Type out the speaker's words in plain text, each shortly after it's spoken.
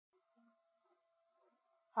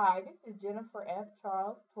Hi, this is Jennifer F.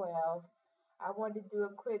 Charles 12. I wanted to do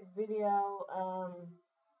a quick video.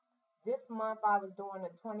 This month I was doing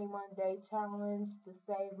a 21-day challenge to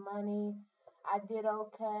save money. I did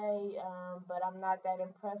okay, but I'm not that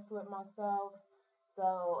impressed with myself.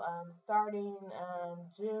 So starting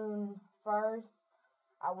June 1st,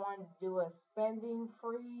 I wanted to do a spending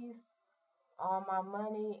freeze on my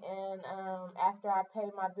money and after I pay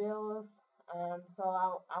my bills. So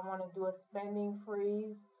I want to do a spending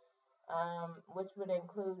freeze, which would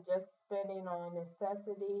include just spending on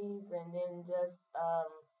necessities and then just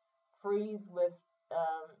freeze with,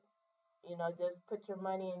 um, just put your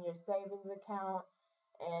money in your savings account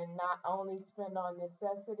and not only spend on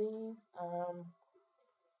necessities.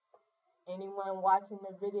 Anyone watching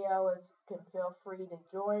the video can feel free to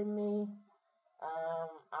join me.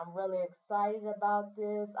 I'm really excited about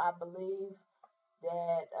this. I believe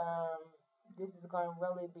that this is going to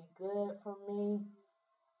really be good for me.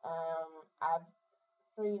 I've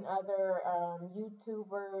seen other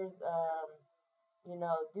YouTubers,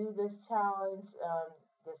 do this challenge.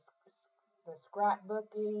 The, the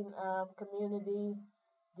scrapbooking community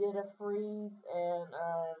did a freeze, and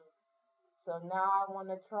so now I want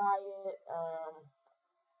to try it.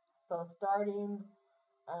 So starting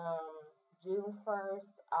um, June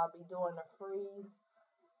 1st, I'll be doing a freeze,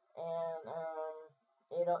 and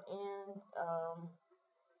it'll end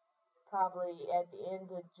probably at the end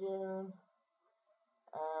of June.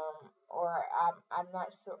 Or I'm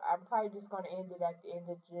not sure. I'm probably just going to end it at the end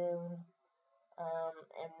of June,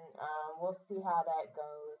 and we'll see how that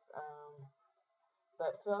goes.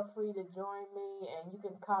 But feel free to join me, and you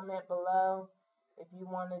can comment below if you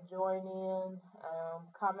want to join in.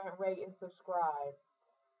 Comment, rate, and subscribe.